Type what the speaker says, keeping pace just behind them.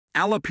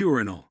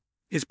Allopurinol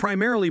is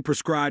primarily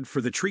prescribed for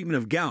the treatment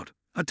of gout,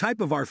 a type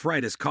of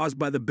arthritis caused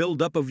by the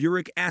buildup of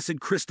uric acid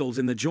crystals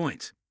in the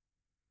joints.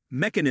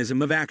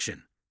 Mechanism of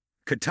action.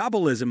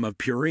 Catabolism of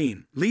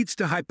purine leads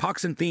to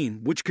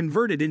hypoxanthine, which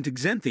converted into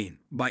xanthine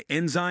by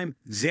enzyme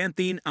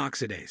Xanthine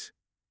oxidase.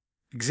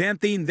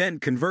 Xanthine then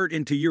convert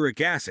into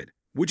uric acid,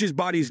 which is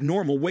body's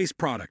normal waste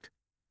product.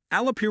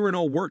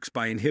 Allopurinol works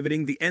by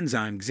inhibiting the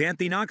enzyme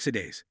Xanthine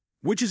oxidase,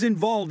 which is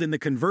involved in the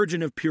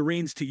conversion of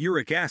purines to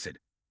uric acid.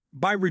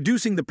 By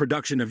reducing the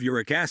production of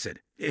uric acid,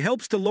 it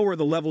helps to lower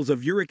the levels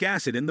of uric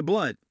acid in the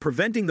blood,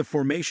 preventing the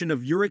formation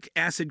of uric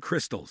acid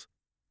crystals.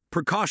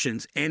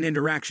 Precautions and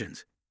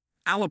interactions.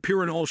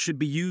 Allopurinol should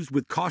be used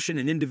with caution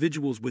in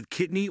individuals with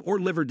kidney or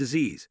liver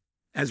disease,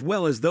 as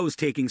well as those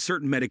taking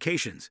certain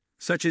medications,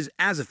 such as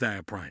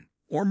azathioprine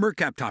or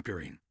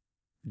mercaptopurine.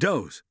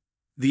 Dose.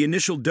 The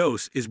initial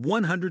dose is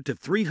 100 to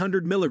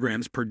 300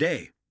 milligrams per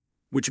day,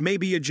 which may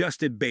be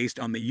adjusted based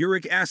on the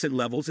uric acid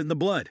levels in the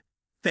blood.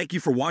 Thank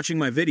you for watching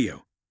my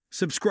video.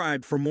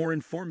 Subscribe for more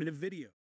informative videos.